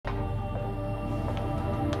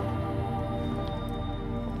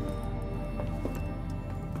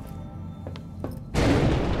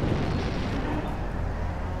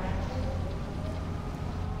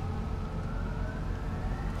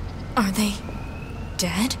Are they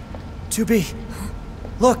dead? 2B,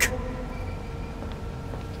 look!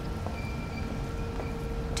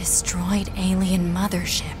 Destroyed alien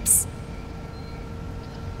motherships.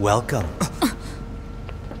 Welcome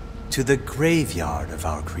to the graveyard of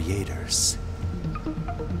our creators.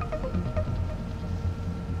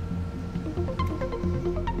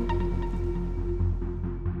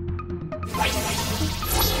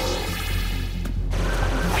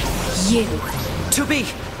 You!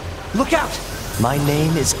 2B, look out! My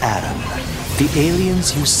name is Adam. The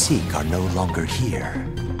aliens you seek are no longer here.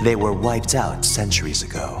 They were wiped out centuries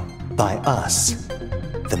ago. By us.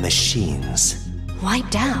 The machines.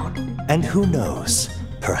 Wiped out? And who knows?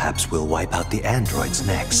 Perhaps we'll wipe out the androids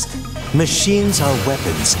next. Machines are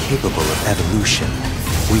weapons capable of evolution.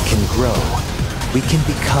 We can grow. We can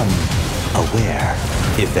become aware.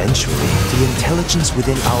 Eventually, the intelligence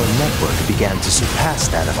within our network began to surpass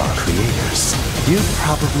that of our creators. You'd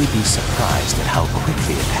probably be surprised at how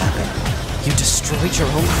quickly it happened. You destroyed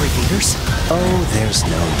your own creators? Oh, there's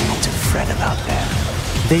no need to fret about them.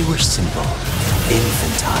 They were simple,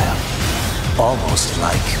 infantile, almost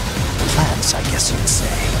like plants, I guess you'd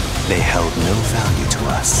say. They held no value to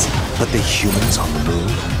us, but the humans on the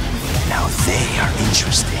moon, now they are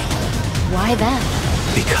interesting. Why them?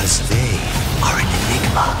 Because they are an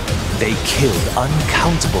enigma. They killed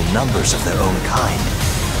uncountable numbers of their own kind,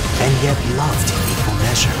 and yet loved in equal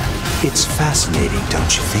measure. It's fascinating,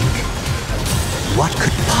 don't you think? What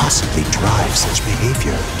could possibly drive such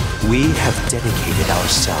behavior? We have dedicated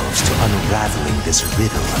ourselves to unraveling this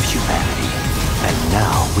riddle of humanity. And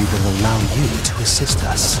now we will allow you to assist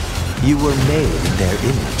us. You were made in their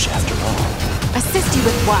image, after all. Assist you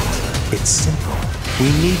with what? It's simple. We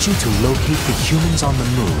need you to locate the humans on the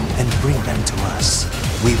moon and bring them to us.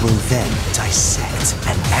 We will then dissect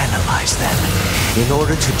and analyze them in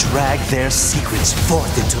order to drag their secrets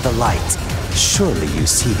forth into the light. Surely you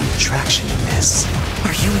see the attraction in this.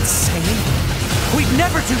 Are you insane? We'd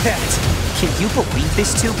never do that! Can you believe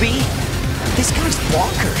this, 2B? This guy's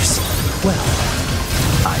bonkers. Well,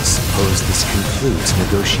 I suppose this concludes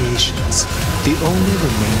negotiations. The only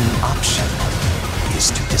remaining option is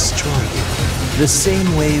to destroy you. The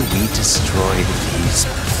same way we destroyed these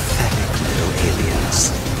pathetic little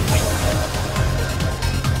aliens.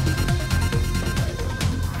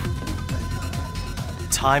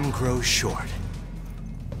 Time grows short.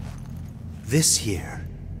 This year,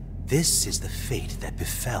 this is the fate that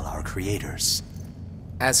befell our creators.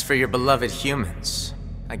 As for your beloved humans,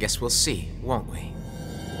 I guess we'll see, won't we?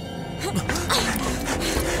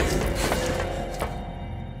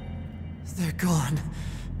 They're gone.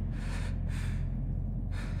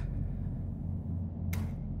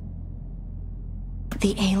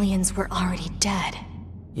 The aliens were already dead.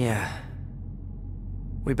 Yeah.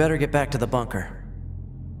 We better get back to the bunker.